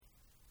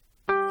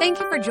Thank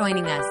you for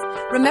joining us.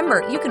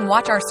 Remember, you can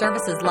watch our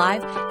services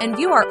live and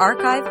view our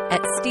archive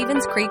at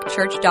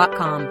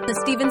StevensCreekChurch.com, the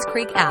Stevens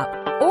Creek app,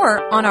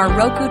 or on our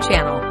Roku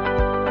channel.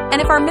 And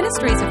if our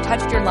ministries have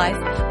touched your life,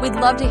 we'd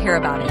love to hear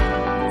about it.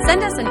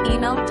 Send us an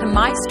email to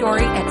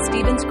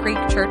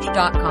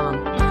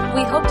mystory@StevensCreekChurch.com.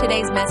 We hope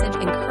today's message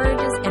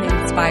encourages and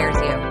inspires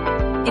you.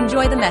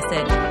 Enjoy the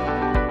message.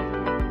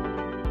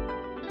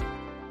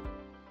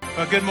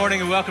 Well, good morning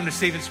and welcome to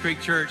Stevens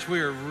Creek Church. We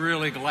are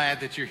really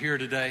glad that you're here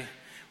today.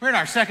 We're in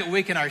our second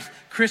week in our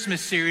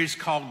Christmas series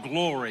called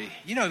Glory.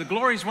 You know, the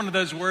glory is one of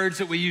those words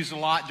that we use a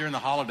lot during the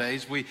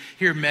holidays. We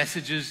hear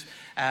messages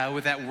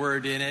with that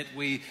word in it.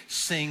 We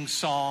sing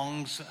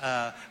songs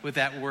with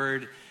that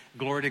word,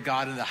 glory to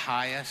God in the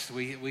highest.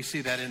 We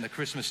see that in the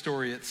Christmas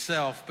story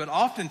itself. But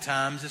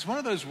oftentimes, it's one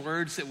of those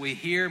words that we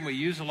hear and we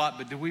use a lot,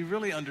 but do we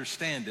really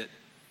understand it?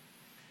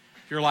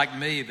 If you're like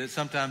me, that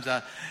sometimes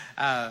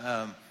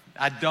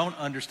I don't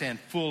understand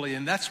fully,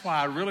 and that's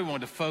why I really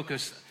wanted to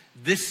focus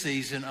this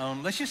season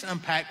on, let's just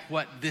unpack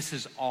what this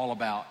is all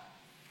about.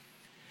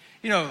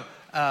 You know,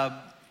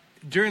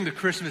 during the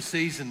Christmas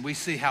season, we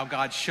see how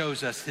God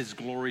shows us His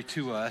glory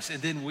to us,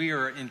 and then we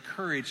are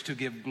encouraged to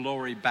give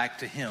glory back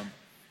to Him.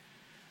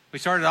 We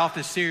started off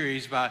this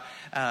series by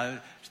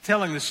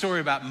telling the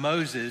story about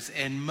Moses,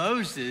 and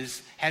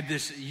Moses had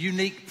this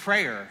unique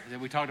prayer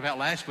that we talked about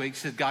last week,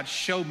 said, God,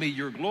 show me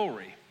your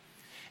glory.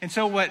 And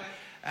so what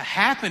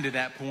happened at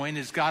that point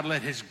is God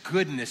let His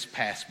goodness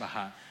pass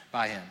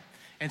by him.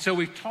 And so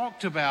we've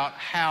talked about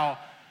how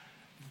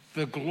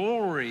the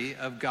glory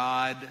of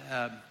God,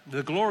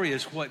 the glory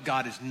is what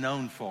God is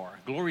known for.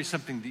 Glory is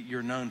something that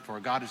you're known for.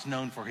 God is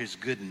known for His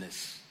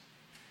goodness.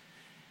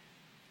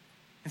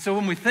 And so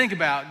when we think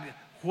about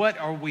what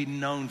are we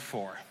known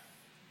for,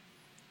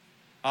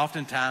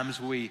 oftentimes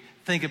we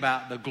think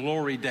about the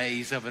glory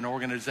days of an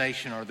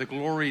organization or the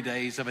glory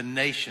days of a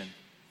nation.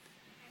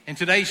 In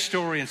today's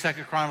story in 2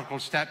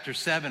 Chronicles chapter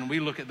 7,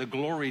 we look at the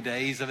glory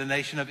days of the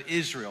nation of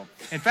Israel.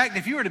 In fact,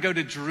 if you were to go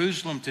to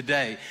Jerusalem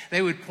today,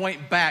 they would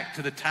point back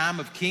to the time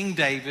of King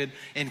David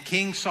and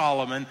King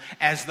Solomon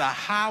as the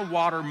high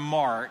water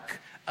mark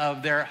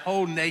of their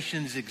whole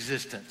nation's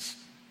existence.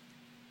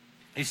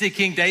 You see,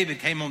 King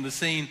David came on the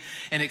scene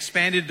and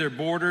expanded their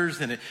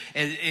borders and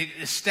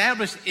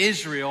established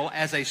Israel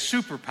as a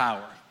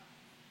superpower.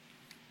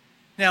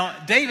 Now,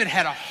 David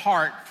had a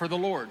heart for the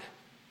Lord.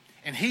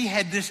 And he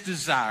had this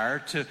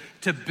desire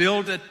to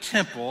build a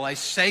temple, a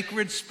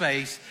sacred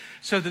space,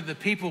 so that the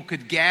people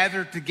could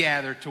gather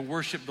together to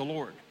worship the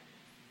Lord.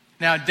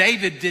 Now,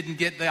 David didn't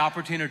get the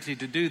opportunity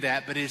to do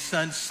that, but his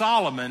son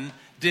Solomon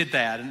did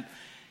that and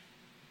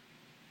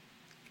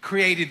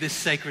created this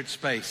sacred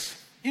space.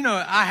 You know,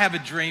 I have a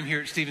dream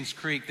here at Stevens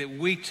Creek that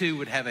we too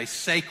would have a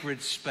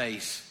sacred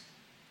space,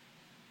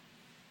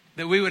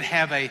 that we would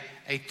have a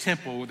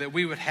temple, that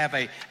we would have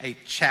a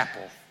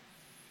chapel.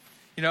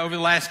 You know, over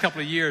the last couple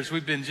of years,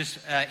 we've been just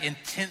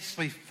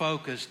intensely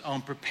focused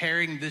on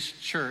preparing this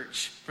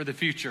church for the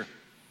future.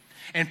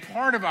 And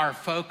part of our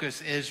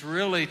focus is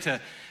really to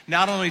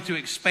not only to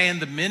expand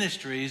the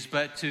ministries,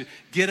 but to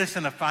get us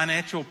in a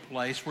financial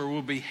place where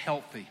we'll be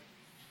healthy.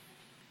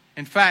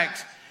 In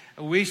fact,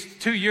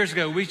 2 years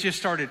ago, we just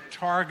started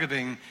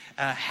targeting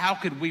how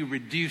could we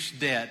reduce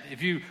debt.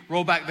 If you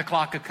roll back the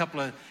clock a couple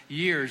of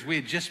years, we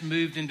had just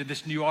moved into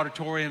this new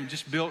auditorium,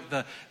 just built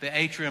the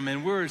atrium,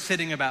 and we were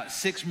sitting about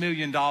 $6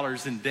 million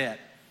in debt.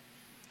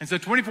 And so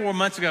 24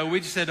 months ago,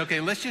 we just said, okay,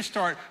 let's just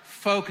start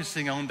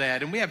focusing on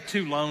that. And we have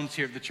 2 loans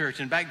here at the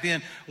church. And back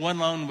then, one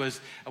loan was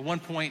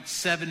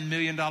 $1.7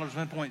 million,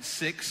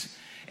 1.6.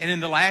 And in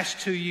the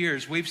last 2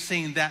 years, we've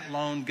seen that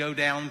loan go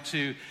down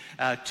to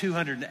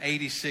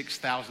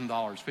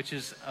 $286,000, which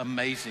is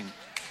amazing.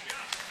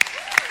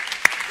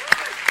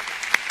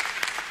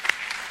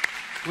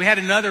 We had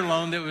another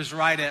loan that was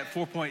right at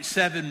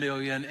 $4.7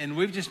 million, and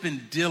we've just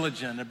been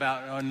diligent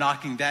about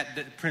knocking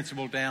that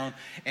principal down,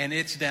 and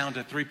it's down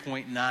to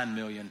 $3.9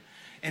 million.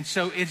 And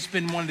so it's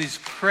been one of these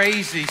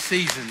crazy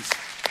seasons.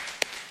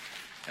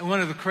 And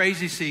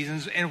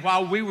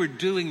while we were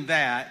doing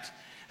that,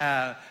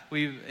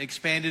 we've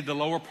expanded the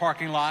lower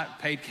parking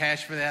lot, paid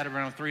cash for that,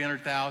 around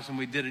 $300,000.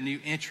 We did a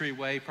new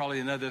entryway, probably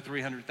another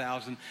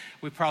 $300,000.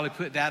 We probably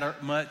put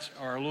that much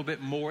or a little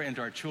bit more into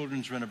our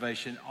children's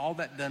renovation. All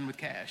that done with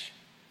cash.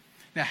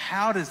 Now,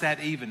 how does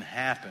that even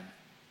happen?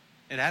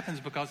 It happens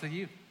because of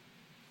you.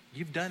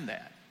 You've done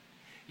that.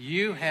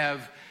 You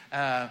have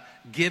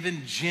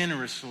given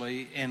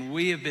generously, and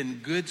we have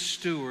been good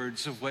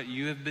stewards of what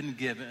you have been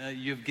given.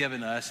 You've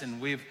given us, and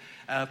we've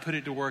put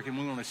it to work. And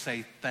we want to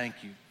say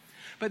thank you.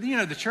 But, you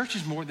know, the church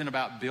is more than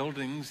about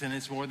buildings, and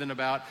it's more than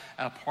about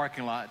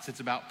parking lots. It's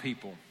about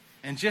people.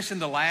 And just in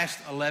the last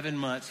 11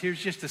 months,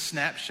 here's just a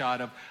snapshot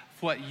of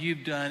what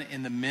you've done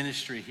in the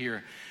ministry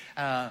here.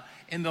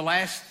 In the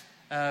last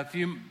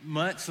few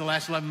months, the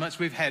last 11 months,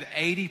 we've had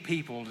 80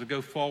 people to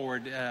go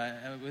forward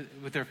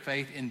with their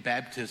faith in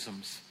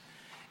baptisms,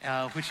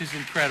 which is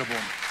incredible.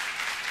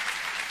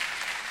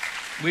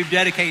 We've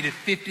dedicated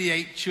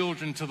 58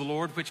 children to the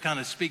Lord, which kind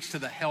of speaks to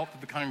the health of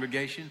the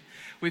congregation.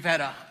 We've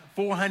had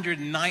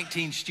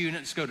 419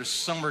 students go to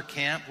summer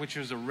camp, which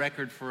was a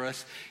record for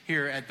us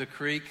here at the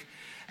Creek.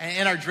 And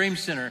in our Dream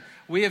Center,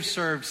 we have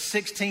served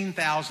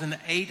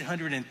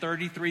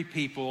 16,833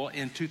 people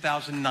in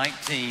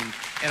 2019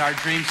 in our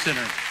Dream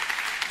Center.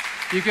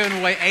 You've given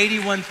away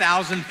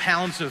 81,000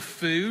 pounds of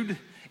food,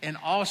 and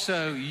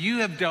also you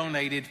have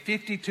donated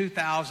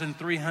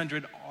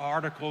 52,300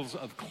 articles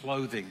of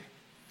clothing.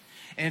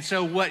 And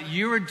so what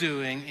you're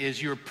doing is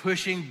you're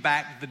pushing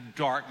back the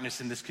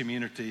darkness in this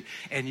community,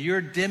 and you're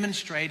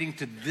demonstrating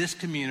to this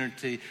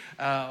community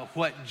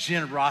what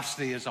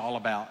generosity is all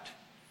about.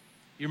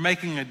 You're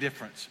making a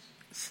difference.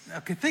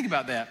 Okay, think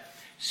about that.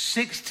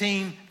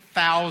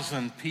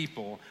 16,000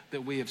 people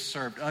that we have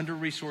served,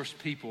 under-resourced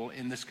people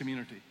in this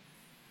community.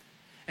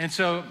 And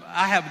so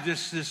I have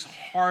this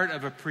heart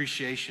of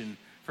appreciation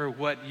for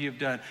what you've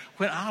done.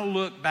 When I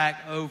look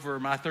back over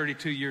my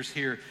 32 years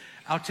here,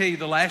 I'll tell you,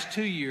 the last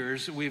 2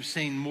 years, we've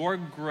seen more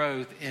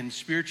growth in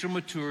spiritual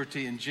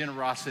maturity and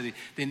generosity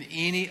than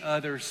any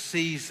other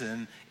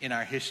season in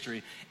our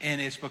history. And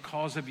it's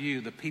because of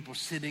you, the people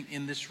sitting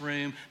in this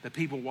room, the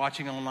people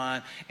watching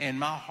online. And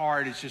my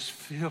heart is just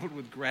filled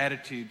with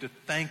gratitude to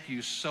thank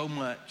you so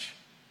much.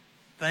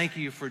 Thank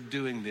you for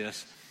doing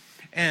this.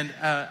 And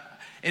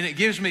it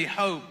gives me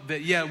hope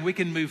that, we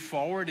can move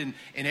forward. And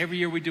every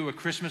year we do a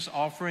Christmas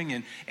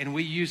offering, and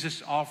we use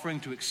this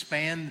offering to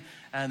expand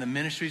the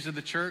ministries of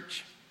the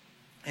church.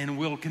 And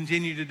we'll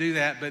continue to do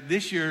that. But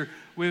this year,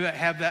 we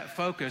have that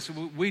focus.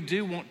 We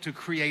do want to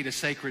create a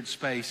sacred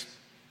space.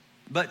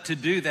 But to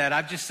do that,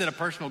 I've just set a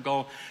personal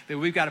goal that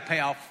we've got to pay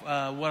off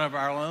one of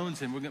our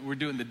loans. And we're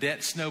doing the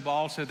debt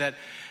snowball so that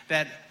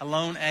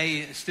loan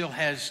A still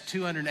has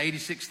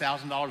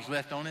 $286,000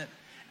 left on it.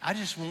 I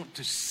just want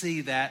to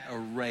see that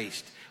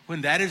erased.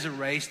 When that is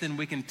erased, then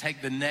we can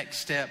take the next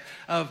step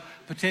of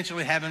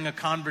potentially having a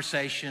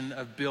conversation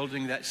of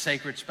building that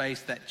sacred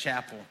space, that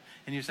chapel.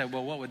 And you say,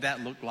 well, what would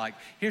that look like?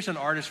 Here's an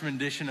artist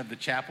rendition of the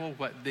chapel,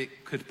 what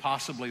it could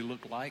possibly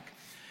look like.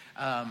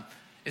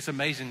 It's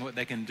amazing what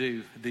they can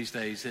do these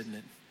days, isn't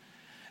it?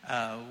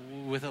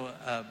 With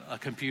a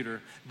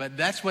computer. But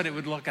that's what it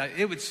would look like.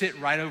 It would sit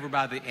right over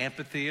by the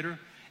amphitheater,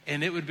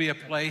 and it would be a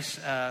place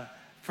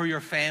for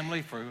your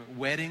family, for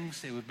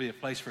weddings. It would be a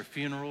place for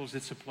funerals.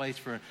 It's a place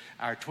for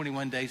our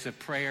 21 days of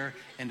prayer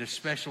and to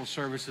special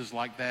services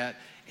like that.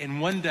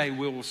 And one day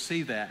we will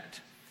see that.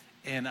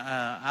 And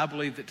I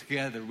believe that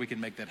together we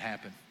can make that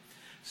happen.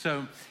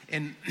 So,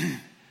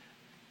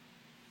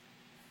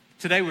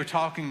 today we're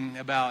talking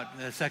about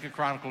 2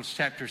 Chronicles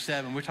chapter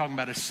 7. We're talking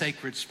about a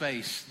sacred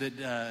space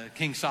that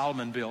King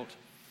Solomon built.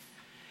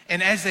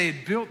 And as they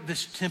had built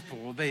this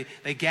temple, they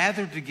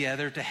gathered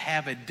together to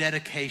have a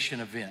dedication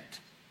event.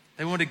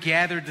 They wanted to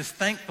gather to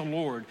thank the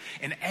Lord.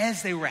 And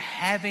as they were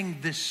having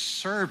this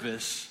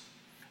service,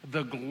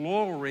 the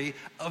glory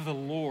of the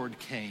Lord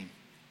came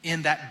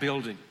in that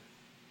building.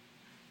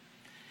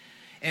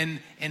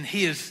 And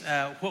he is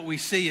what we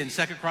see in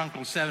 2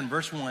 Chronicles 7,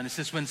 verse 1. It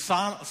says, when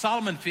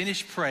Solomon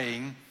finished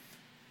praying,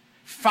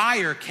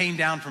 fire came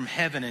down from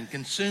heaven and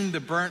consumed the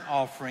burnt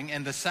offering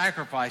and the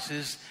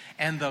sacrifices,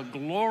 and the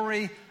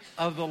glory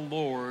of the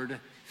Lord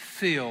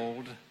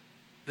filled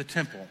the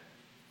temple.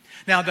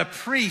 Now, the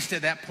priests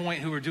at that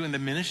point who were doing the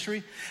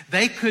ministry,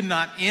 they could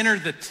not enter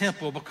the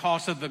temple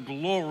because of the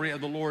glory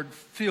of the Lord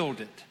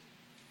filled it.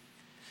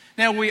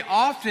 Now, we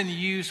often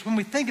use, when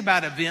we think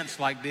about events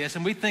like this,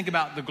 and we think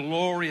about the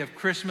glory of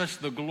Christmas,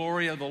 the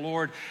glory of the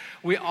Lord,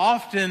 we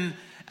often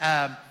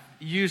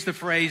use the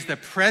phrase, the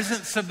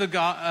presence of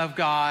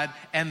God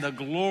and the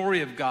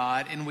glory of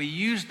God, and we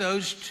use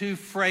those two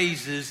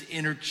phrases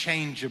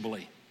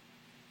interchangeably.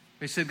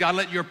 We said, God,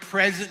 let your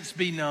presence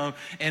be known,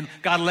 and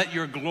God, let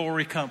your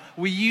glory come.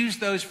 We use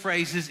those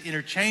phrases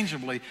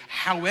interchangeably.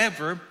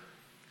 However,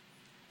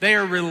 they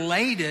are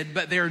related,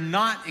 but they're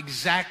not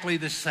exactly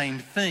the same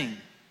thing.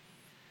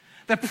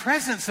 The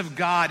presence of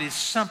God is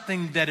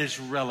something that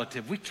is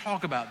relative. We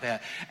talk about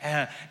that.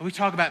 We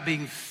talk about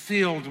being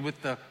filled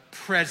with the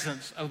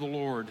presence of the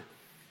Lord.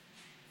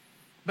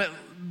 But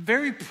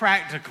very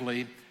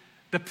practically,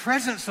 the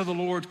presence of the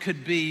Lord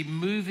could be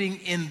moving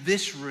in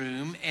this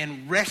room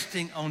and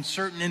resting on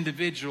certain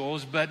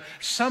individuals, but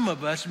some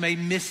of us may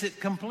miss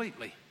it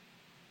completely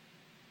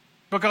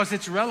because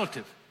it's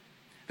relative.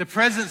 The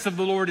presence of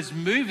the Lord is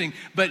moving,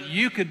 but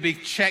you could be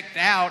checked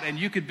out and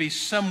you could be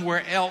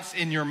somewhere else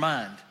in your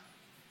mind.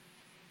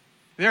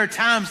 There are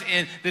times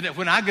that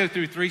when I go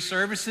through 3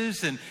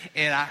 services and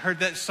I heard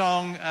that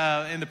song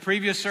in the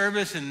previous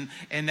service and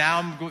now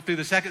I'm going through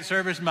the second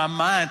service, my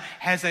mind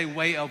has a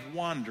way of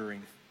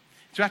wandering.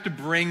 So I have to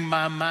bring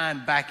my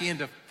mind back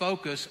into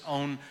focus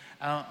on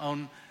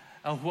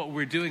what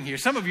we're doing here.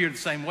 Some of you are the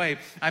same way.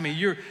 I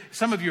mean,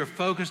 some of you are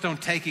focused on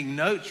taking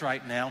notes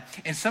right now,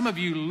 and some of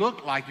you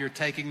look like you're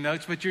taking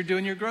notes, but you're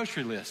doing your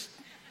grocery list.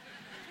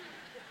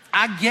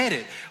 I get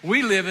it.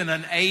 We live in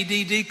an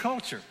ADD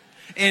culture.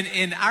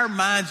 And our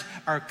minds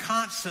are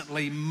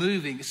constantly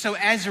moving. So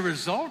as a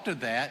result of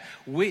that,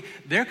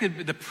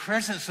 the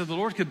presence of the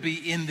Lord could be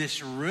in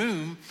this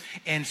room,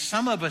 and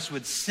some of us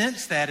would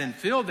sense that and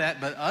feel that,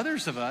 but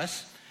others of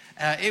us,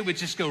 it would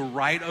just go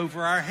right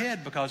over our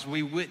head because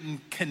we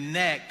wouldn't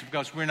connect,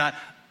 because we're not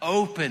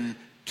open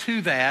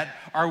to that,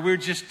 or we're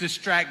just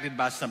distracted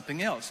by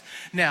something else.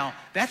 Now,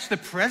 that's the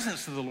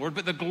presence of the Lord,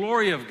 but the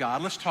glory of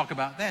God, let's talk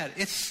about that.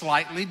 It's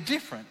slightly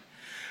different.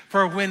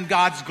 For when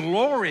God's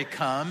glory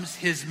comes,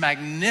 His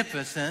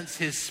magnificence,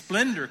 His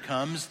splendor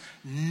comes,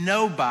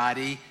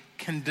 nobody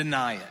can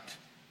deny it.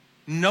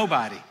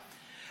 Nobody.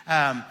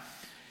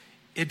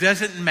 It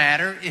doesn't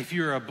matter if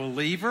you're a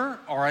believer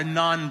or a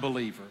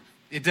non-believer.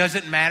 It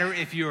doesn't matter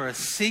if you're a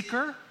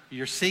seeker,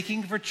 you're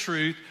seeking for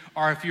truth,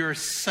 or if you're a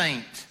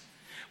saint.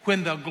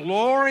 When the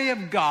glory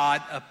of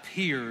God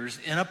appears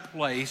in a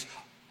place,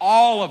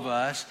 all of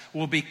us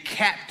will be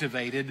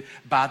captivated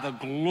by the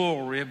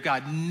glory of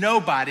God.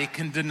 Nobody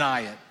can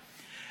deny it.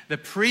 The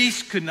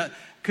priest could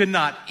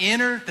not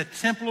enter the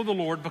temple of the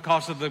Lord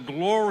because of the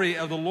glory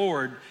of the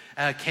Lord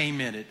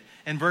came in it.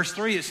 In verse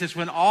 3 it says,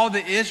 when all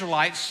the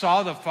Israelites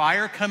saw the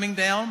fire coming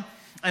down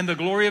and the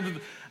glory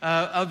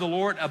of the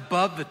Lord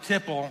above the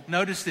temple,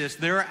 notice this,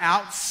 they're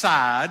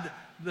outside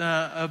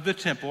of the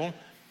temple,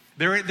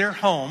 they're at their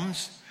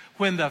homes.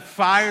 When the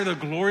fire, the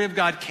glory of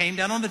God came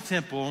down on the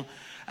temple,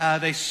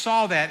 they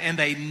saw that and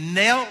they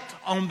knelt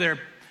on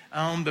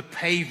the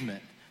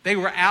pavement. They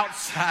were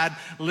outside,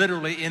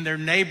 literally, in their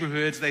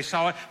neighborhoods. They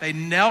saw it. They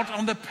knelt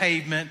on the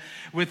pavement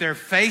with their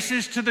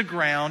faces to the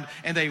ground,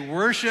 and they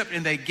worshiped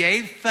and they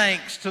gave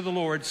thanks to the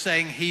Lord,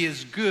 saying, He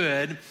is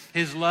good,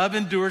 His love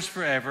endures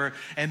forever.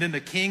 And then the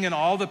king and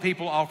all the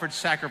people offered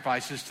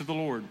sacrifices to the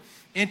Lord.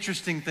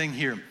 Interesting thing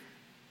here.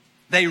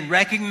 They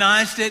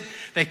recognized it.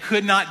 They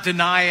could not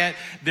deny it.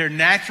 Their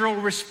natural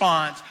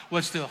response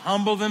was to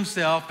humble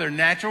themselves. Their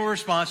natural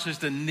response was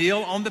to kneel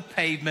on the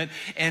pavement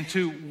and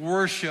to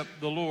worship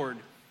the Lord.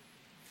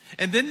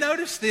 And then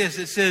notice this.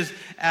 It says,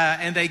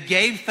 and they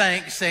gave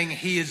thanks, saying,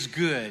 He is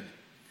good.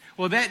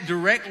 Well, that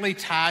directly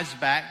ties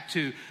back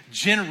to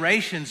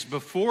generations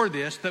before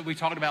this that we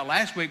talked about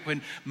last week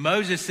when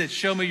Moses said,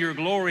 show me your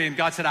glory, and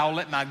God said, I will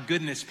let my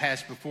goodness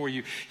pass before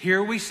you.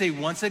 Here we see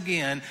once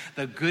again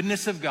the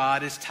goodness of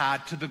God is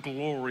tied to the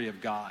glory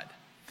of God.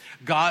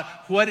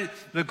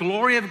 The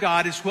glory of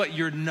God is what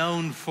you're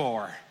known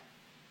for,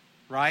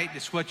 right?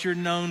 It's what you're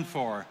known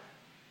for.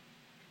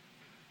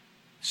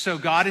 So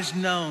God is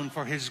known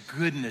for His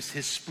goodness,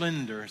 His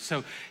splendor.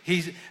 So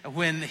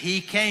when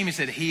He came, He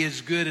said, He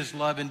is good, His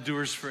love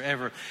endures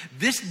forever.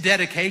 This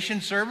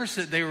dedication service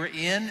that they were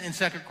in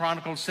 2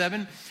 Chronicles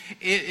 7,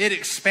 it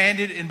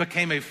expanded and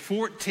became a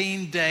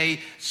 14-day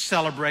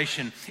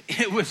celebration.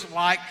 It was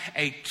like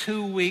a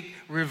 2-week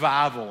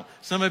revival.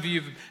 Some of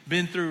you have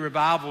been through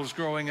revivals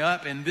growing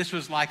up, and this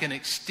was like an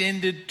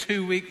extended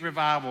 2-week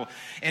revival.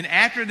 And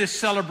after this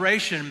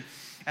celebration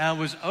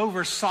was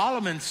over,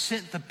 Solomon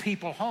sent the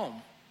people home.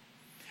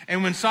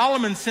 And when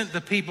Solomon sent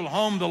the people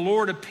home, the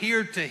Lord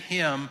appeared to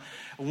him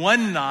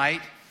one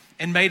night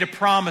and made a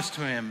promise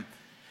to him.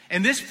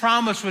 And this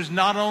promise was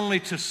not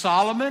only to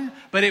Solomon,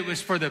 but it was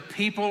for the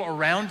people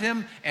around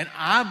him. And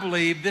I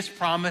believe this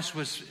promise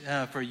was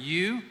for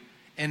you,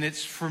 and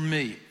it's for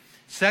me.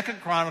 2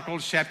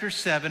 Chronicles chapter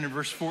 7 and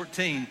verse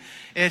 14,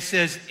 it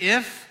says,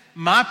 if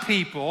my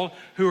people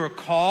who are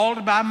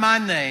called by my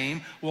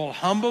name will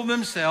humble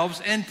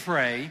themselves and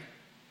pray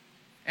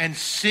and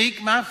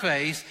seek my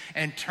face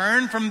and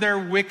turn from their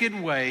wicked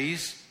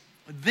ways,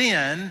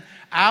 then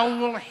I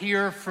will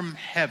hear from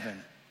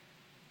heaven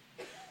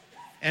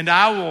and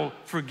I will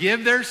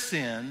forgive their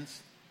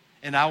sins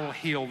and I will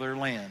heal their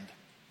land.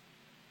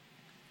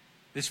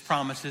 This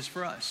promise is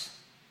for us.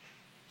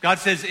 God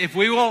says if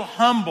we will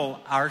humble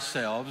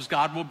ourselves,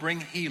 God will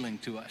bring healing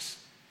to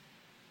us.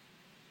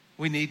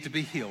 We need to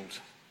be healed.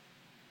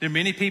 There are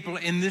many people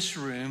in this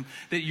room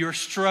that you're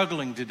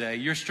struggling today.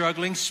 You're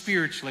struggling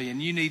spiritually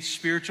and you need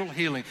spiritual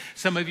healing.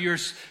 Some of you are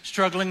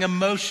struggling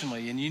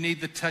emotionally and you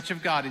need the touch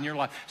of God in your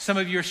life. Some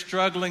of you are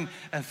struggling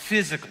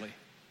physically.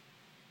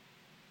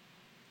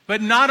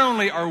 But not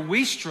only are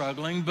we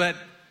struggling, but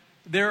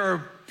there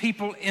are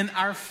people in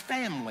our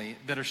family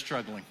that are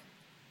struggling.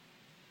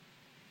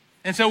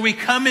 And so we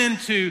come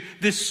into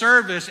this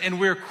service and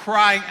we're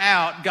crying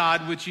out,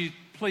 God, would you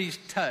please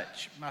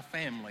touch my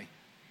family?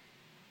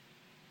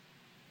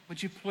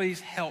 Would you please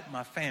help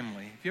my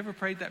family? If you ever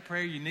prayed that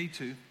prayer, you need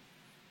to.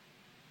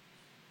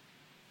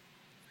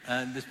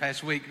 This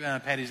past week,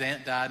 Patty's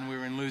aunt died, and we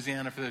were in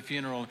Louisiana for the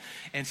funeral.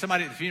 And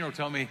somebody at the funeral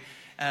told me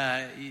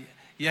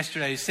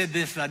yesterday, said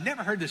this, and I'd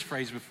never heard this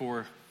phrase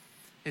before.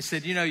 It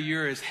said, you know,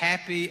 you're as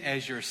happy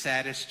as your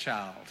saddest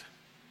child.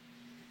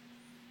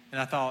 And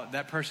I thought,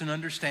 that person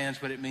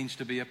understands what it means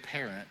to be a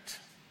parent.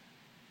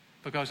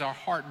 Because our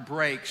heart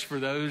breaks for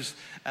those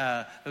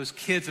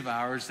kids of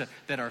ours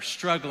that are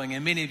struggling.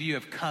 And many of you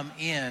have come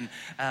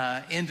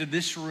into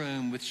this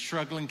room with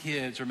struggling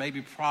kids or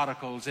maybe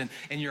prodigals. And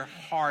your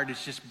heart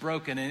is just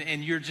broken.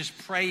 And you're just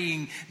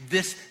praying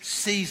this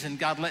season,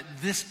 God, let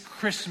this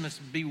Christmas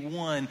be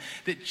one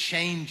that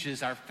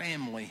changes our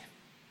family.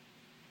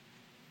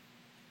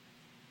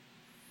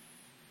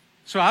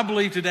 So I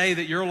believe today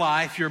that your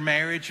life, your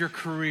marriage, your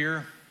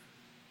career,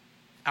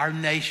 our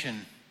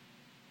nation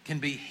can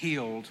be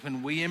healed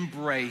when we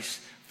embrace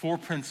 4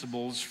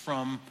 principles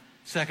from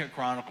 2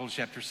 Chronicles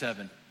chapter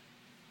 7.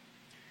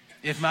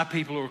 If my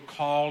people who are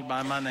called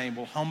by my name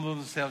will humble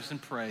themselves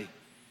and pray,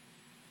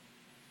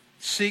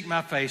 seek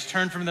my face,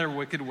 turn from their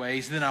wicked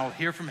ways, then I will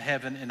hear from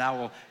heaven and I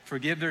will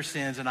forgive their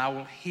sins and I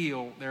will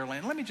heal their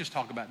land. Let me just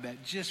talk about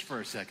that just for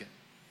a second.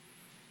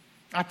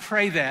 I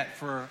pray that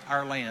for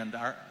our land,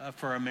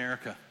 for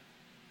America.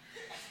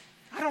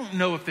 I don't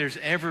know if there's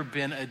ever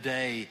been a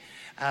day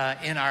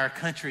in our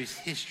country's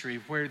history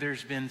where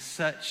there's been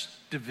such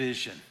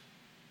division.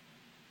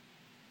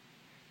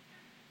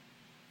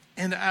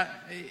 And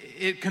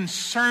it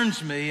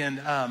concerns me, and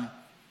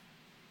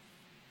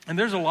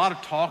there's a lot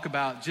of talk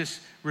about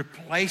just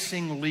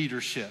replacing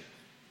leadership.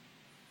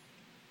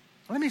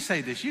 Let me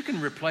say this. You can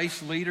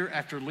replace leader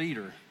after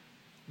leader.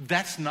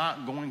 That's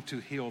not going to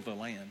heal the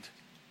land.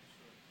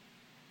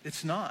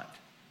 It's not.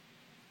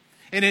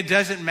 And it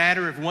doesn't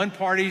matter if one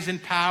party's in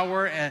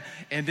power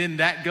and then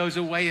that goes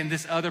away and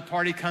this other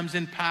party comes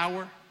in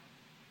power.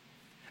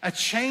 A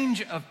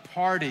change of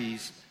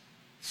parties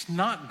is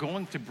not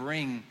going to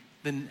bring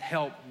the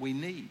help we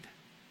need.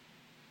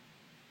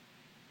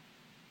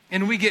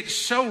 And we get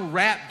so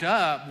wrapped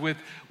up with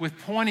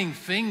pointing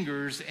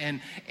fingers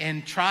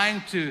and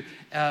trying to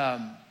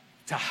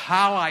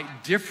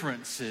highlight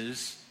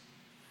differences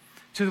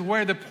to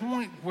where the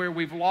point where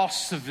we've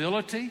lost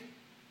civility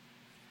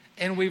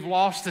and we've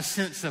lost a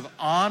sense of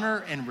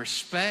honor and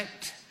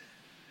respect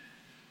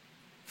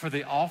for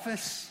the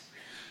office.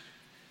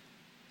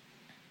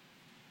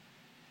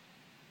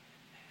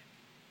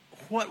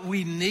 What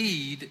we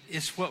need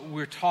is what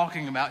we're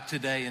talking about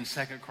today in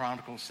 2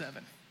 Chronicles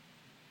 7.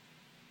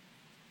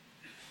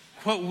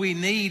 What we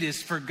need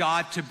is for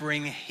God to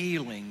bring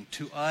healing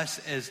to us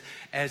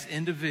as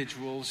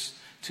individuals,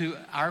 to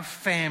our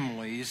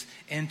families,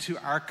 and to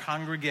our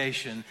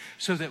congregation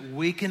so that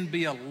we can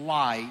be a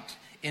light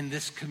in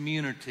this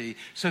community,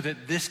 so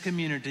that this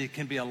community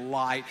can be a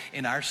light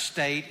in our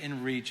state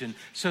and region,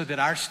 so that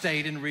our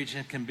state and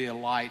region can be a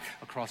light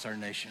across our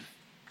nation.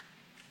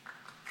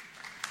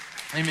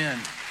 Amen.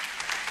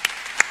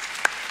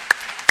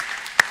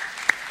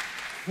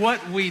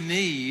 What we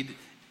need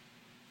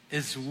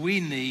is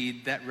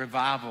that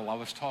revival I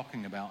was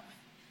talking about.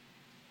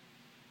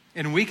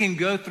 And we can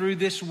go through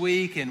this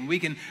week and we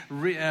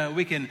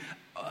can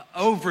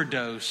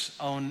overdose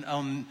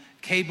on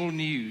cable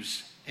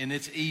news, and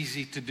it's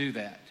easy to do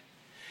that.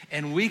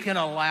 And we can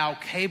allow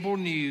cable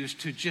news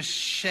to just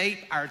shape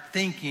our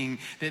thinking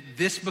that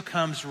this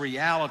becomes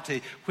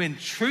reality, when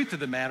truth of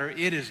the matter,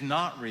 it is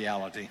not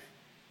reality.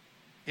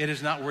 It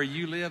is not where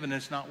you live, and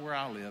it's not where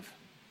I live.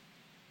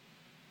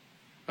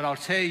 But I'll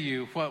tell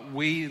you what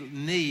we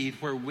need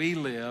where we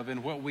live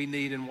and what we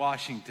need in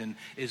Washington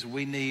is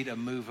we need a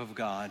move of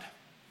God.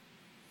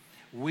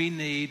 We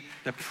need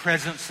the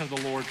presence of the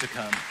Lord to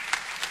come.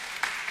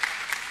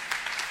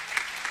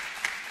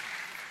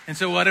 And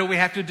so what do we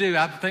have to do?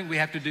 I think we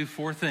have to do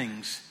 4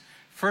 things.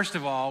 First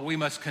of all, we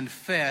must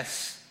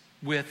confess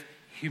with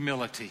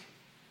humility.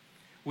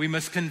 We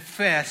must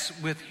confess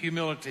with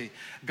humility.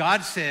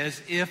 God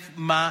says, if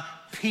my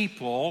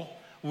people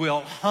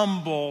will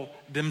humble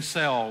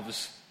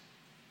themselves.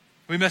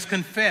 We must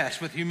confess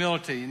with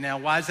humility. Now,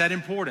 why is that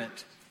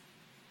important?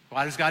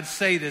 Why does God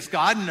say this?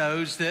 God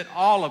knows that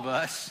all of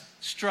us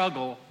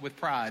struggle with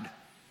pride.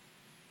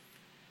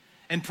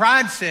 And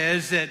pride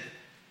says that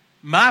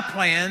my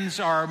plans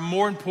are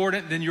more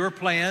important than your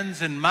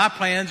plans, and my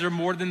plans are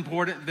more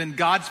important than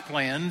God's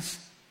plans.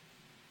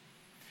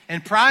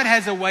 And pride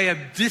has a way of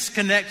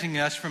disconnecting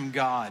us from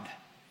God.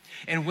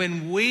 And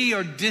when we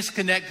are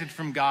disconnected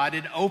from God,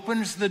 it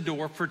opens the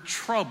door for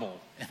trouble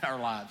in our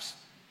lives.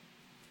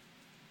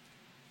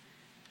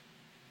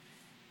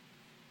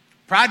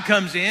 Pride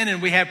comes in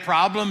and we have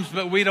problems,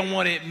 but we don't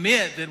want to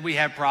admit that we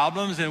have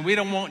problems, and we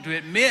don't want to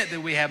admit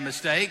that we have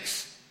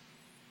mistakes.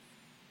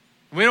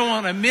 We don't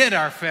want to admit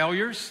our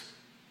failures.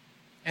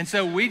 And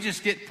so we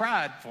just get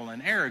prideful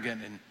and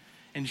arrogant.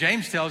 And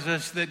James tells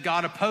us that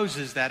God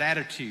opposes that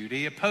attitude.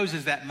 He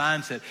opposes that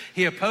mindset.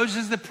 He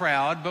opposes the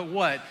proud, but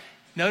what?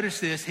 Notice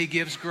this, he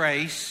gives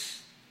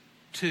grace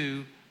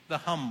to the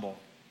humble.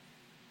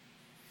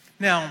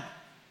 Now,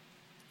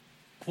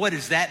 what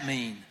does that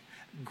mean?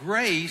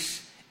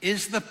 Grace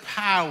is the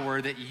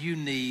power that you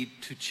need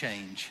to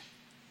change.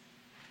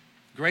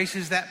 Grace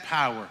is that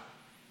power.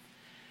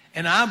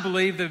 And I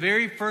believe the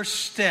very first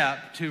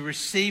step to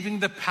receiving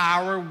the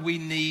power we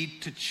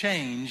need to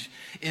change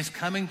is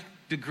coming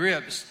to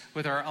grips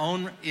with our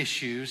own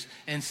issues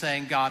and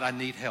saying, God, I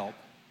need help.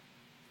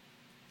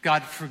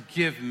 God,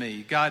 forgive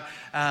me. God,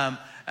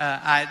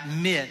 I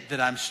admit that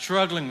I'm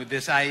struggling with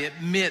this. I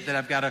admit that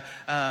I've got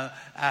I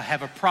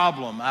have a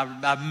problem.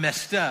 I've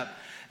messed up.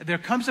 There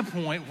comes a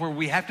point where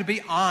we have to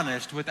be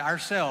honest with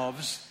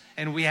ourselves,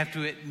 and we have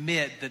to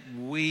admit that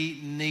we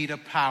need a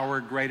power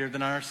greater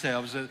than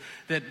ourselves,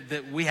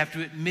 that we have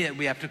to admit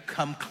we have to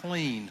come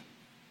clean.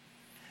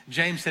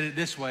 James said it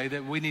this way,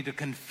 that we need to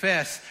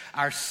confess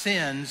our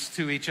sins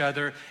to each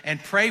other and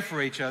pray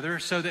for each other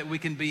so that we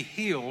can be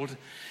healed.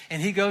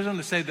 And he goes on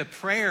to say the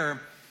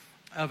prayer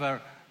of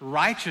a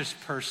righteous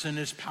person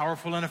is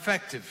powerful and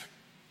effective.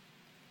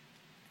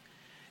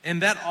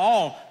 And that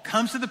all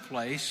comes to the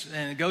place,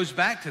 and it goes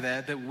back to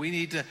that we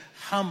need to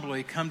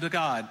humbly come to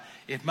God.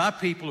 If my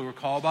people who are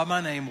called by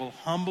my name will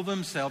humble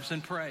themselves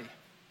and pray.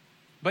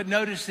 But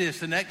notice this,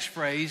 the next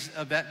phrase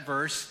of that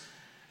verse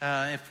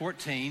in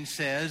 14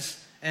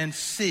 says, and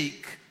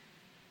seek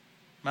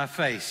my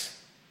face.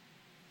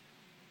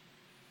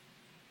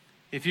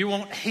 If you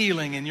want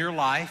healing in your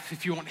life,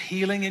 if you want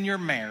healing in your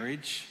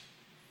marriage,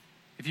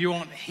 if you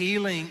want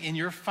healing in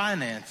your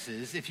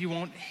finances, if you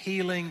want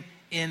healing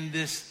in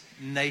this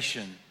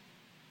nation,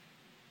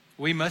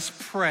 we must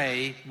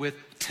pray with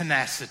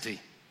tenacity.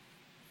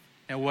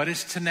 Now, what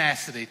is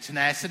tenacity?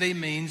 Tenacity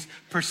means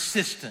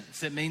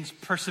persistence. It means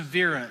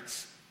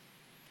perseverance.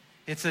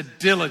 It's a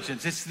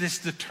diligence. It's this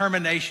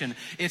determination.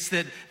 It's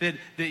that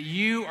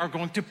you are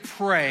going to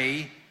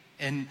pray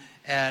and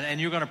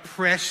you're going to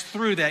press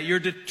through that. You're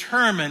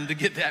determined to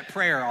get that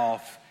prayer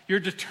off. You're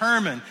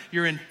determined.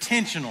 You're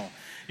intentional.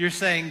 You're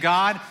saying,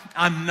 God,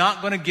 I'm not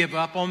going to give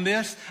up on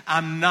this.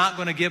 I'm not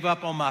going to give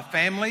up on my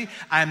family.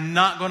 I'm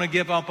not going to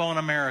give up on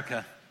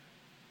America.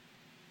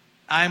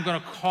 I'm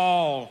going to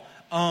call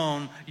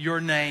on your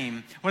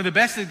name. One of the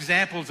best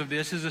examples of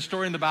this is a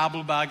story in the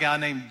Bible by a guy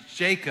named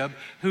Jacob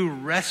who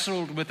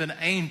wrestled with an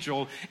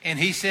angel, and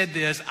he said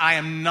this, I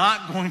am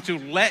not going to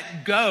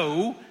let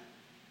go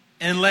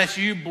unless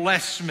you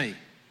bless me.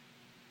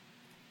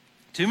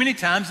 Too many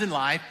times in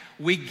life,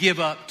 we give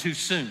up too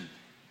soon.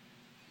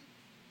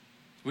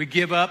 We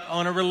give up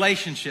on a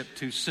relationship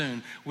too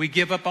soon. We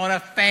give up on a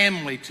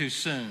family too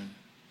soon.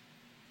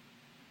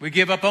 We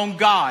give up on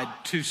God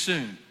too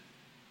soon.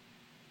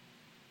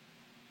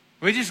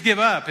 We just give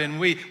up, and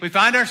we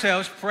find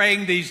ourselves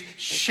praying these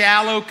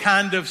shallow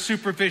kind of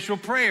superficial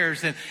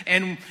prayers,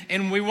 and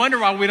we wonder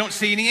why we don't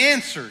see any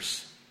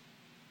answers.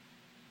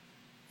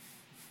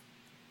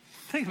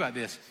 Think about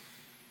this.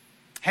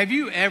 Have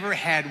you ever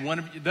had one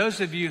of those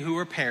of you who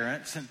are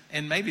parents,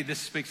 and maybe this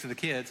speaks to the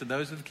kids, and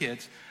those are the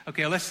kids.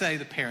 Okay, let's say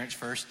the parents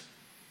first.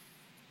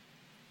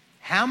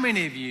 How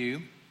many of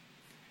you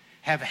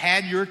have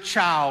had your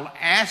child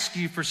ask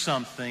you for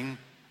something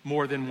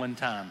more than one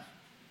time?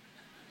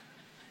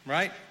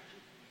 Right?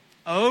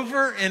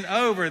 Over and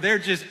over, they're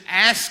just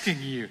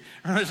asking you.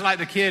 It's like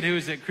the kid who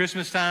was at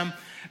Christmas time.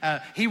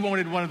 He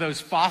wanted one of those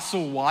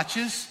Fossil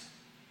watches.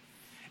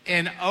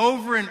 And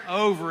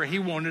over, he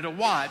wanted a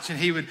watch. And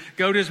he would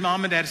go to his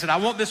mom and dad and said, I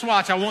want this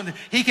watch. I want this.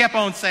 He kept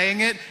on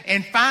saying it.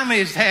 And finally,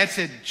 his dad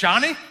said,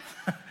 Johnny,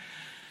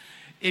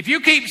 if you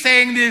keep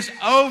saying this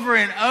over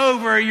and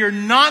over, you're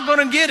not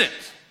going to get it.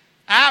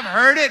 I've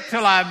heard it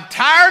till I'm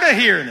tired of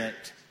hearing it.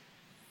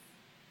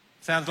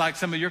 Sounds like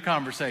some of your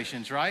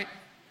conversations, right?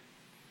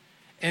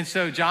 And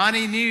so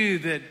Johnny knew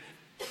that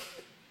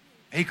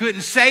he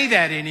couldn't say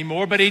that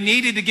anymore, but he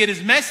needed to get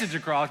his message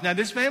across. Now,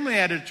 this family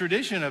had a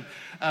tradition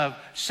of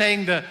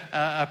saying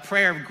a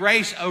prayer of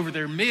grace over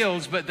their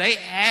meals, but they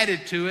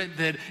added to it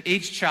that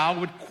each child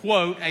would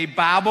quote a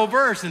Bible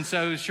verse. And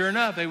so, sure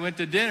enough, they went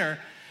to dinner,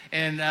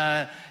 and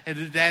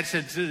the dad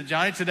said,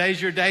 Johnny, today's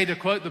your day to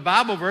quote the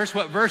Bible verse.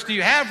 What verse do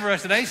you have for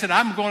us today? He said,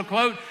 I'm going to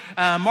quote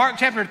Mark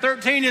chapter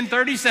 13 and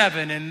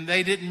 37. And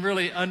they didn't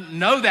really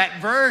know that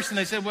verse. And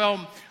they said,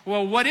 well,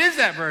 what is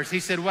that verse?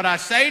 He said, what I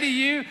say to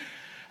you,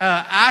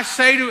 I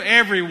say to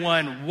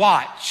everyone,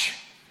 watch.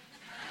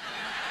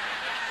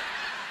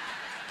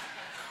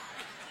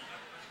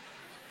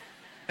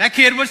 That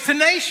kid was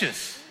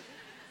tenacious.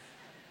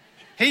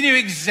 He knew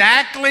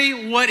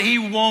exactly what he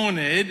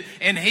wanted,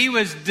 and he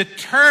was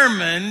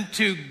determined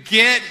to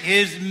get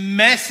his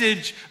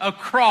message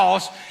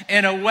across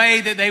in a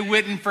way that they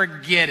wouldn't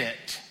forget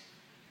it.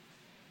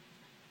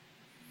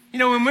 You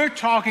know, when we're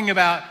talking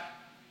about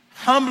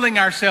humbling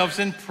ourselves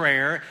in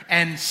prayer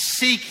and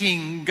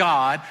seeking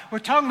God, we're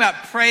talking about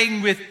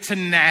praying with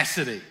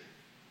tenacity,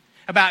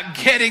 about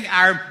getting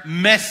our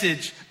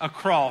message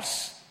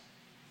across.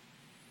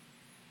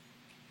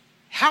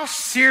 How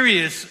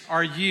serious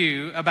are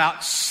you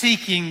about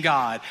seeking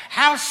God?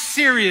 How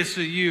serious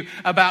are you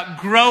about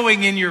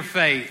growing in your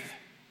faith?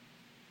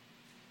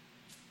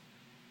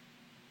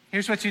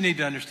 Here's what you need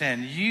to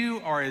understand.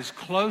 You are as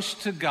close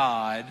to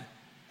God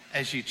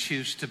as you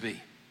choose to be.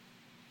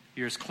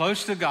 You're as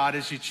close to God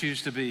as you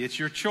choose to be. It's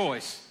your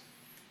choice.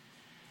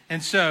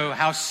 And so,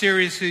 how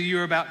serious are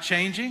you about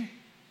changing?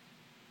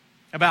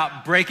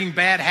 About breaking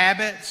bad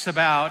habits?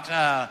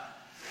 About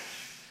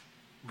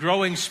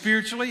growing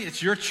spiritually?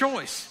 It's your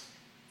choice.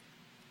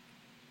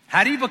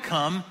 How do you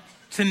become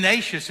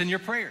tenacious in your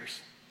prayers?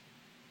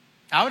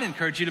 I would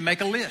encourage you to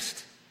make a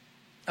list,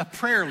 a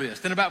prayer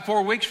list. In about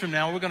 4 weeks from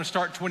now, we're going to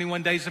start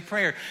 21 days of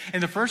prayer. In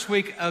the first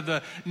week of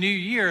the new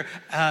year,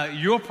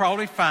 you'll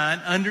probably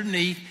find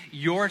underneath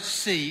your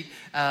seat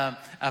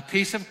a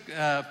piece of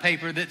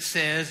paper that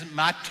says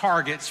my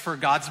targets for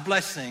God's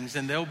blessings.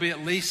 And there'll be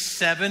at least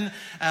 7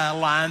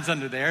 lines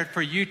under there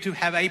for you to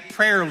have a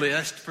prayer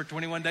list for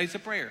 21 days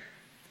of prayer.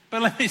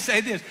 But let me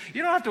say this.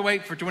 You don't have to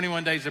wait for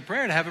 21 days of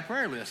prayer to have a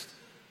prayer list.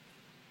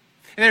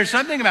 And there's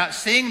something about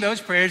seeing those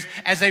prayers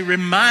as a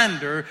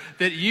reminder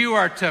that you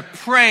are to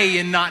pray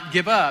and not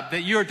give up,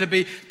 that you are to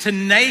be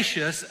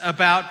tenacious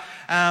about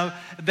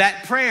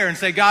that prayer and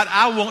say, God,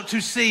 I want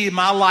to see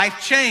my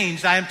life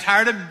changed. I am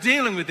tired of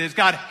dealing with this.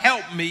 God,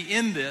 help me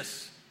in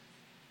this.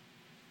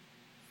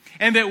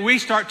 And that we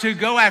start to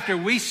go after,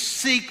 we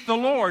seek the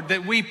Lord,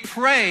 that we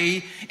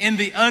pray in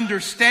the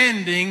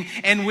understanding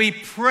and we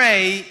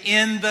pray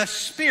in the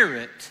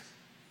Spirit.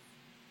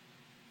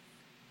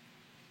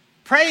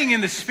 Praying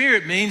in the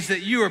Spirit means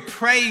that you are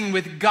praying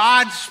with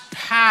God's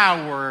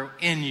power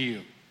in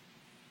you.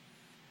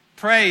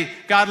 Pray,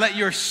 God, let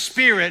your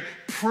Spirit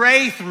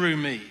pray through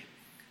me.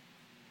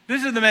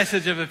 This is the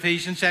message of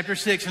Ephesians chapter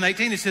 6 and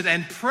 18. It says,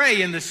 and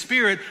pray in the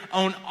Spirit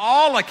on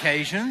all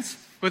occasions,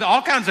 with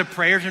all kinds of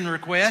prayers and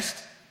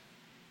requests.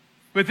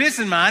 With this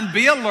in mind,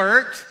 be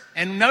alert.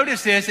 And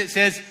notice this, it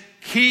says,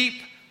 keep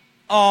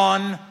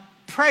on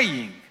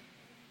praying.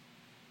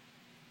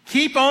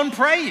 Keep on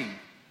praying.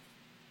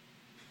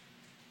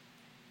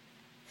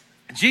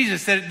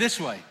 Jesus said it this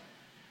way.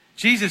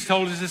 Jesus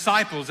told his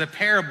disciples a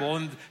parable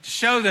and to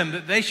show them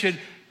that they should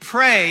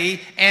pray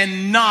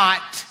and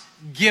not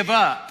give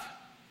up.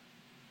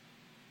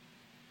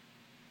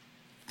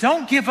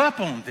 Don't give up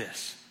on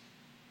this.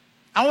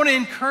 I want to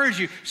encourage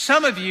you.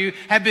 Some of you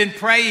have been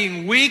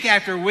praying week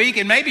after week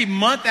and maybe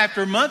month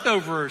after month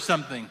over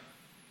something.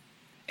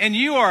 And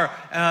you are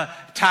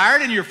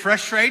tired and you're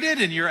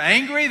frustrated and you're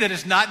angry that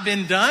it's not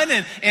been done.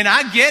 And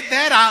I get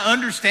that. I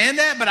understand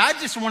that. But I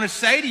just want to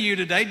say to you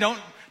today,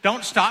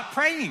 don't stop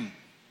praying.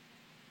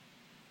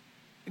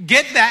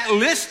 Get that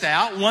list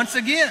out once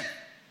again.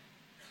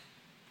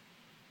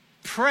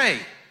 Pray.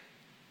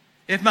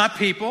 If my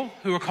people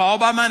who are called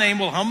by my name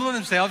will humble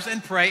themselves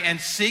and pray and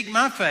seek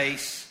my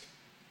face.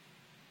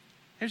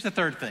 Here's the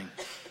third thing.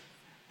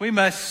 We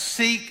must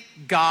seek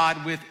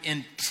God with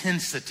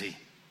intensity.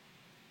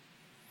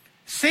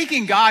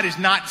 Seeking God is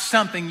not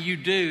something you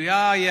do.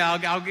 Oh, yeah,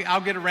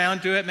 I'll get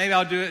around to it. Maybe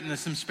I'll do it in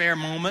some spare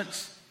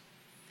moments.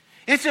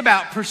 It's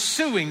about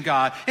pursuing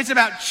God. It's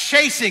about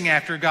chasing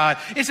after God.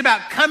 It's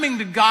about coming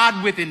to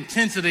God with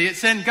intensity. It's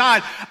saying,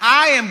 God,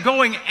 I am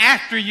going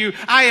after you.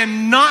 I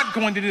am not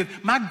going to do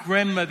this. My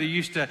grandmother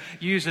used to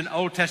use an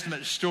Old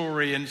Testament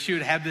story, and she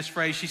would have this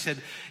phrase. She said,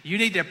 you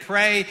need to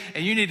pray,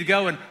 and you need to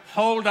go and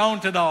hold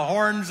on to the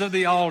horns of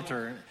the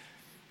altar.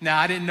 Now,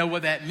 I didn't know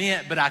what that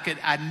meant, but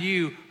I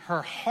knew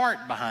her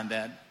heart behind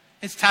that.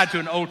 It's tied to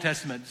an Old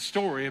Testament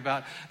story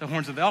about the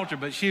horns of the altar.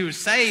 But she was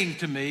saying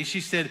to me, she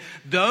said,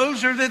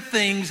 those are the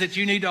things that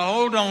you need to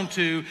hold on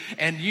to,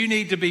 and you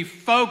need to be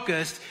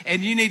focused,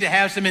 and you need to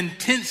have some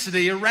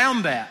intensity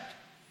around that.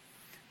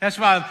 That's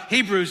why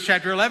Hebrews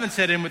chapter 11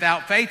 said, and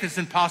without faith it's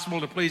impossible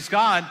to please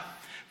God.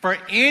 For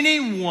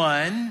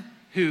anyone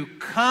who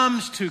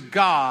comes to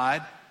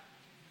God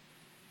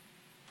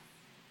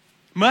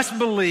must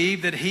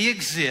believe that he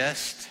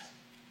exists,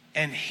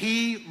 and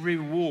he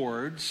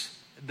rewards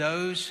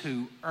those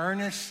who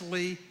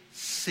earnestly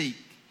seek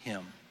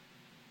him.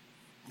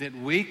 That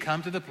we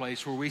come to the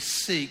place where we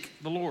seek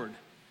the Lord.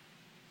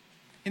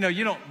 You know,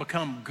 you don't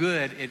become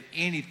good at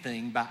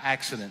anything by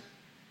accident.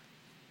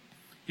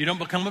 You don't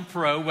become a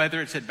pro,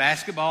 whether it's at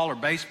basketball or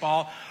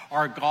baseball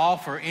or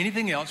golf or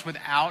anything else,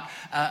 without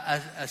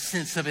a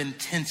sense of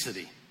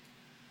intensity.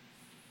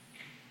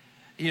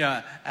 You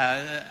know,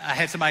 I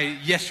had somebody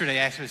yesterday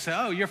ask me, say,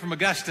 oh, you're from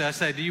Augusta. I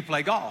said, do you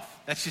play golf?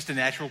 That's just a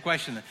natural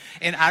question.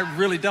 And I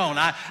really don't.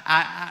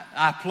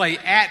 I play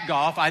at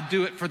golf. I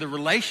do it for the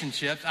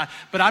relationships,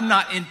 but I'm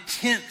not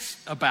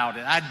intense about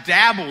it. I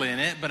dabble in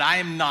it, but I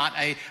am not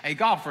a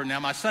golfer.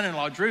 Now, my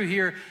son-in-law, Drew,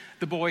 here,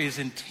 the boy is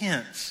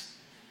intense.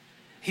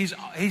 He's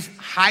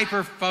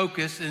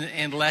hyper-focused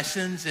in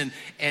lessons,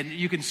 and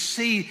you can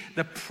see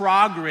the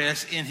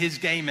progress in his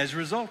game as a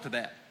result of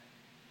that.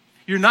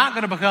 You're not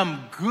going to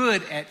become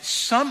good at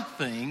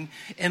something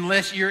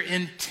unless you're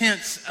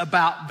intense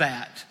about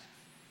that.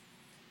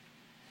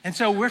 And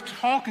so we're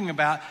talking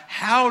about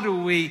how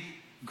do we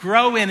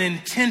grow in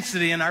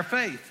intensity in our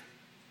faith.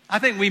 I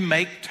think we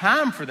make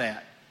time for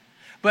that.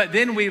 But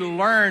then we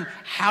learn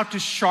how to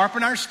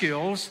sharpen our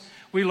skills.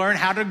 We learn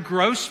how to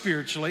grow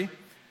spiritually.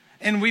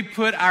 And we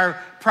put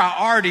our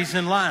priorities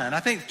in line. I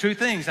think two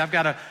things. I've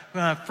got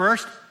to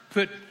first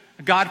put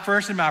God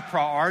first in my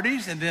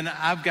priorities, and then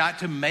I've got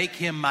to make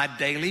him my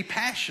daily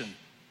passion.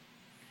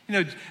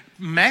 You know,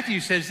 Matthew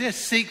says this,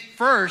 seek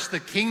first the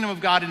kingdom of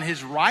God and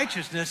his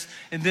righteousness,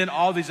 and then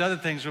all these other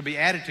things will be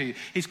added to you.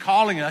 He's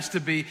calling us to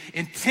be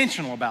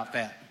intentional about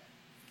that.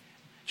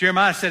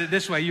 Jeremiah said it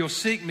this way, you'll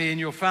seek me and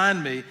you'll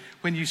find me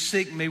when you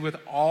seek me with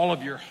all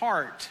of your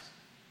heart.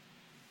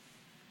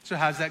 So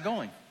how's that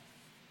going?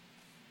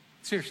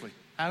 Seriously,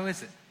 how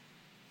is it?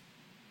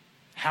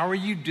 How are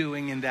you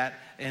doing in that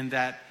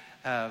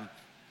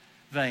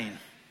vein?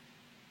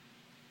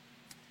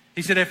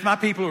 He said, if my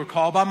people who are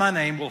called by my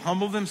name will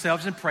humble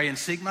themselves and pray and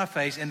seek my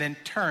face and then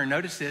turn,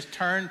 notice this,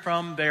 turn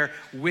from their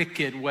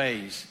wicked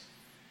ways.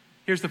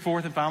 Here's the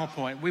fourth and final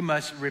point. We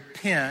must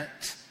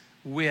repent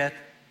with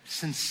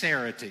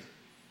sincerity.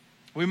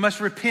 We must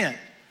repent.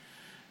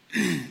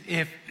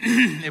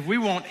 if we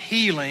want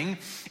healing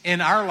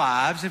in our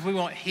lives, if we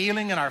want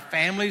healing in our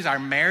families, our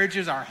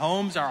marriages, our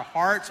homes, our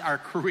hearts, our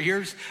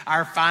careers,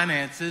 our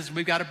finances,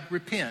 we've got to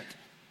repent.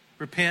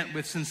 Repent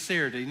with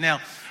sincerity.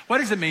 Now, what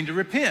does it mean to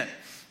repent?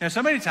 Now,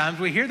 so many times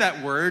we hear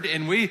that word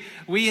and we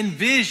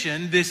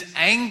envision this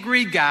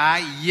angry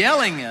guy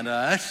yelling at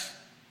us,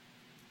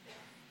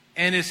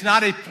 and it's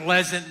not a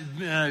pleasant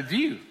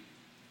view.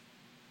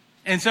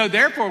 And so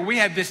therefore we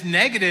have this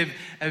negative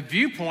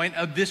viewpoint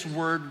of this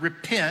word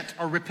repent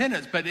or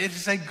repentance, but it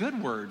is a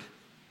good word.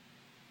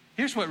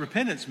 Here's what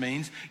repentance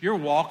means. You're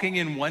walking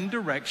in one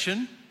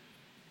direction,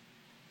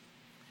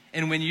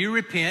 and when you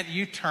repent,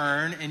 you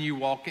turn and you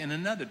walk in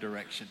another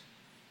direction.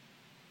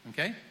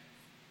 Okay?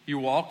 You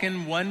walk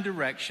in one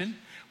direction.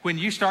 When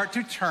you start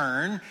to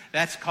turn,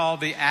 that's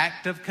called the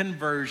act of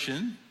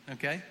conversion.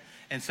 Okay?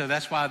 And so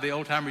that's why the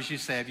old timers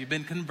used to say, have you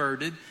been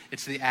converted?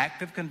 It's the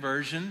act of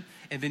conversion,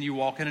 and then you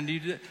walk in a new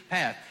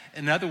path.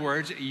 In other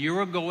words, you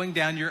are going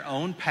down your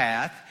own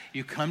path.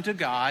 You come to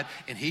God,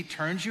 and He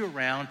turns you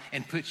around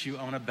and puts you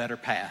on a better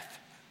path.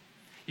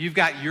 You've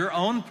got your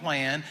own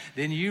plan.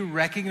 Then you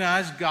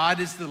recognize God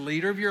is the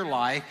leader of your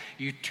life.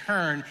 You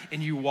turn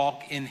and you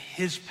walk in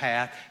His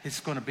path.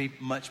 It's going to be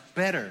much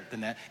better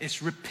than that.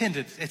 It's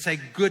repentance. It's a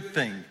good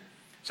thing.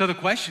 So the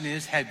question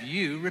is, have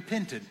you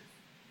repented?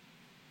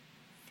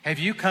 Have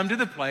you come to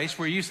the place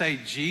where you say,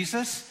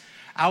 Jesus,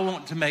 I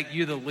want to make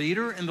you the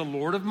leader and the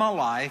Lord of my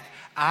life.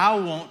 I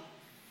want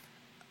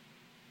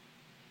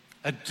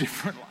a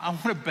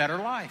better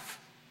life.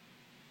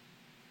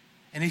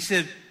 And He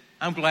said,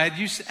 I'm glad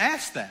you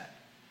asked that,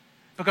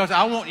 because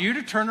I want you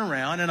to turn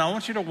around and I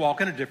want you to walk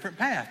in a different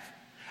path.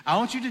 I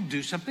want you to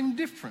do something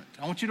different.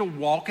 I want you to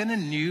walk in a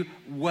new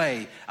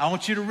way. I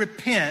want you to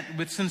repent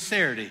with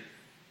sincerity.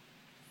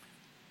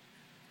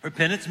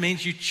 Repentance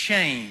means you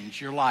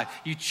change your life.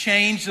 You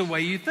change the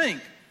way you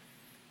think.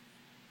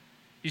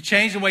 You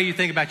change the way you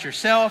think about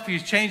yourself. You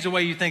change the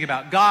way you think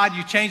about God.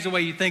 You change the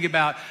way you think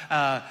about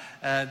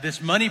this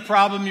money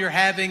problem you're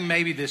having,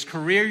 maybe this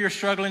career you're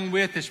struggling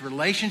with, this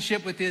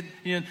relationship with it.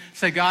 You know,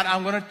 say, God,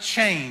 I'm going to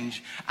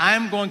change.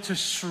 I'm going to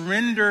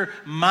surrender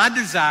my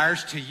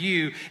desires to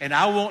you, and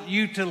I want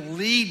you to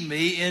lead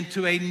me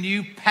into a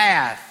new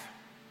path.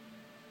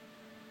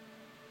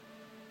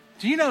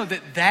 Do you know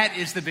that that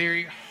is the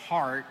very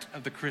heart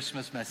of the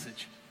Christmas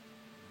message?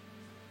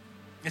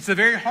 It's the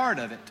very heart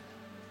of it.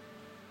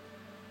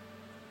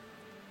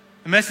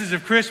 The message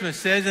of Christmas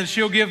says, and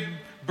she'll give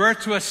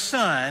birth to a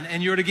son,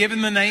 and you're to give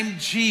him the name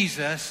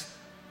Jesus,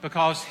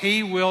 because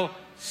he will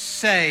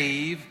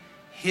save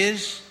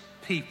his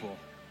people.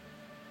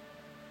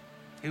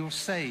 He will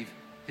save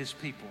his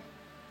people.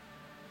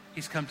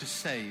 He's come to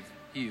save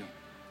you.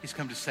 He's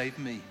come to save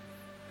me.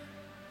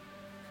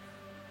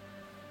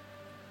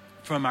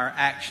 From our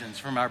actions,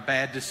 from our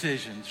bad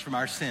decisions, from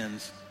our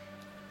sins.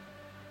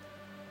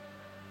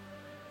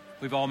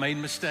 We've all made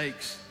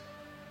mistakes.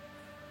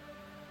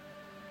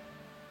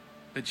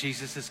 But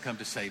Jesus has come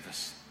to save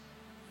us.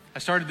 I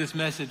started this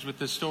message with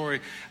this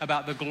story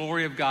about the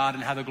glory of God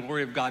and how the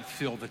glory of God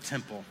filled the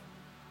temple.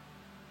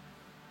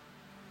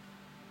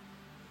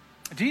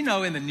 Do you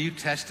know in the New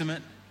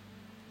Testament,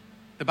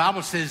 the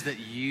Bible says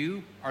that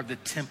you are the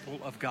temple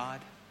of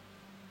God?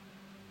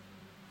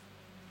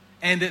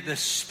 And that the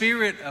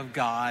Spirit of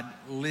God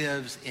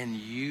lives in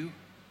you?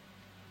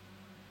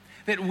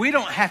 That we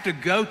don't have to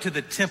go to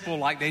the temple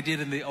like they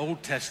did in the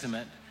Old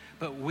Testament,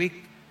 but we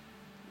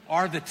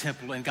are the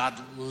temple and God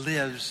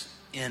lives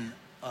in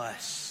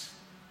us.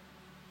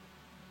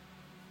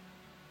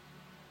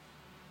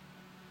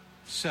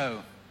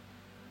 So,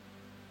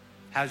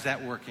 how's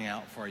that working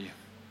out for you?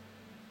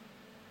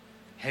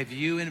 Have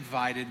you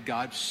invited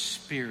God's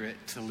Spirit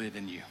to live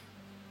in you?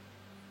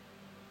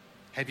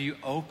 Have you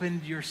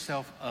opened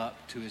yourself up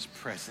to His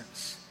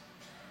presence?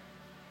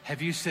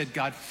 Have you said,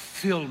 God,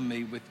 fill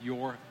me with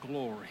your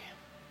glory?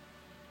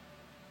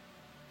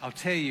 I'll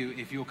tell you,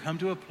 if you'll come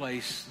to a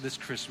place this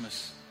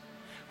Christmas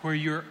where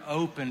you're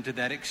open to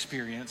that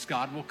experience,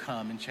 God will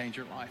come and change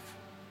your life.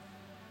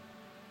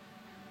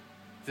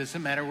 It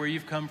doesn't matter where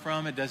you've come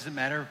from. It doesn't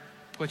matter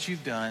what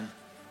you've done.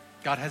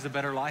 God has a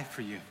better life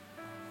for you.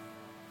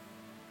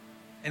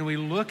 And we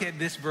look at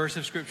this verse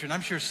of Scripture, and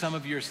I'm sure some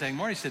of you are saying,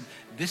 Marty said,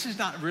 this is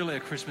not really a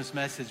Christmas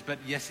message, but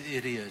yes,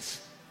 it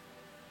is.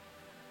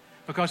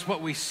 Because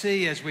what we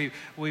see as we're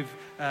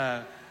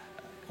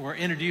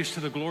introduced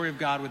to the glory of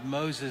God with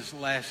Moses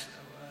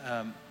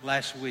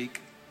last week,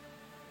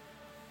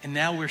 and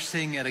now we're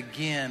seeing it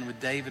again with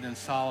David and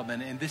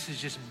Solomon, and this is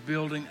just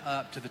building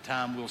up to the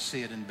time we'll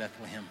see it in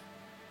Bethlehem.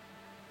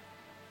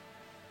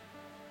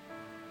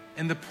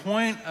 And the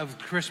point of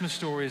the Christmas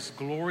story is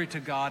glory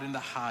to God in the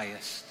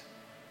highest,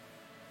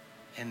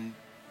 and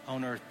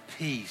on earth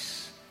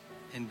peace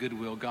and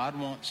goodwill. God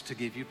wants to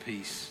give you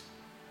peace,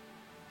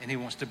 and He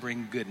wants to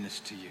bring goodness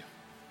to you.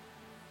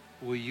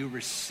 Will you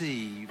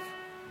receive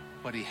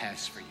what He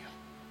has for you?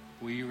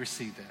 Will you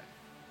receive that?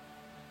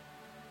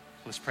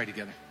 Let's pray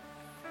together.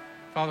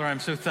 Father, I'm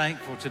so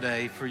thankful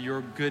today for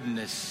your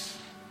goodness,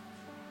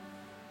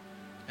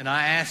 And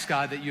I ask,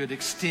 God, that you would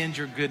extend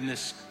your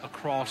goodness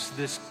across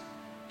this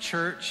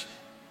church,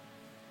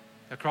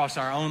 across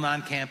our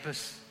online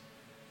campus,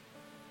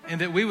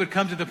 and that we would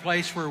come to the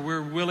place where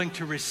we're willing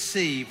to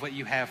receive what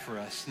you have for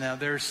us. Now,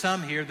 there are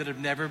some here that have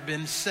never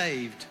been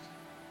saved.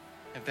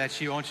 If that's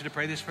you, I want you to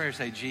pray this prayer.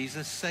 Say,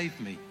 Jesus, save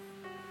me.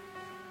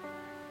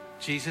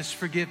 Jesus,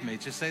 forgive me.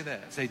 Just say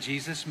that. Say,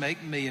 Jesus,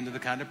 make me into the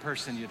kind of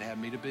person you'd have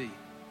me to be.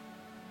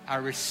 I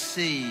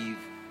receive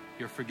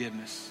your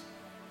forgiveness.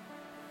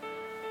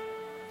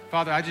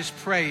 Father, I just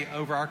pray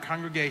over our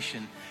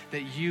congregation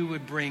that you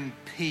would bring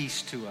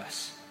peace to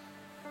us.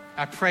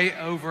 I pray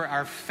over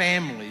our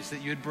families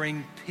that you would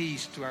bring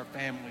peace to our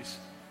families.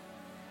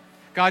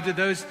 God, to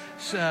those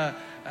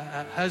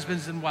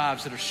husbands and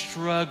wives that are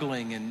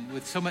struggling and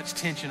with so much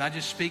tension, I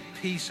just speak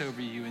peace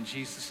over you in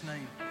Jesus'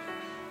 name.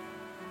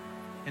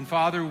 And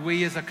Father,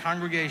 we as a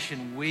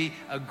congregation, we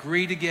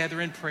agree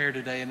together in prayer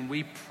today, and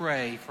we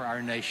pray for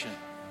our nation.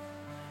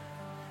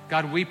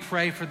 God, we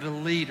pray for the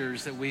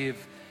leaders that we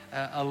have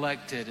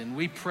elected, and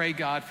we pray,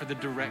 God, for the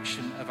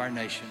direction of our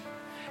nation.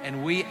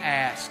 And we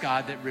ask,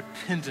 God, that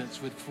repentance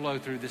would flow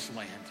through this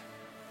land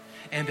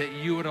and that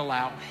you would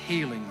allow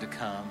healing to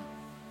come.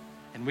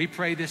 And we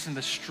pray this in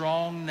the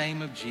strong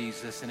name of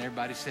Jesus. And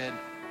everybody said,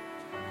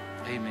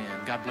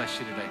 amen. God bless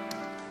you today.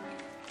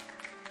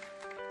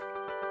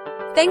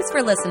 Thanks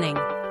for listening.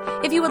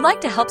 If you would like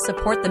to help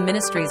support the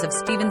ministries of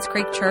Stevens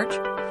Creek Church,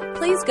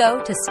 please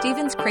go to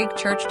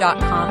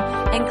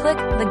StevensCreekChurch.com and click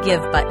the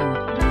Give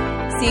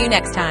button. See you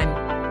next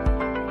time.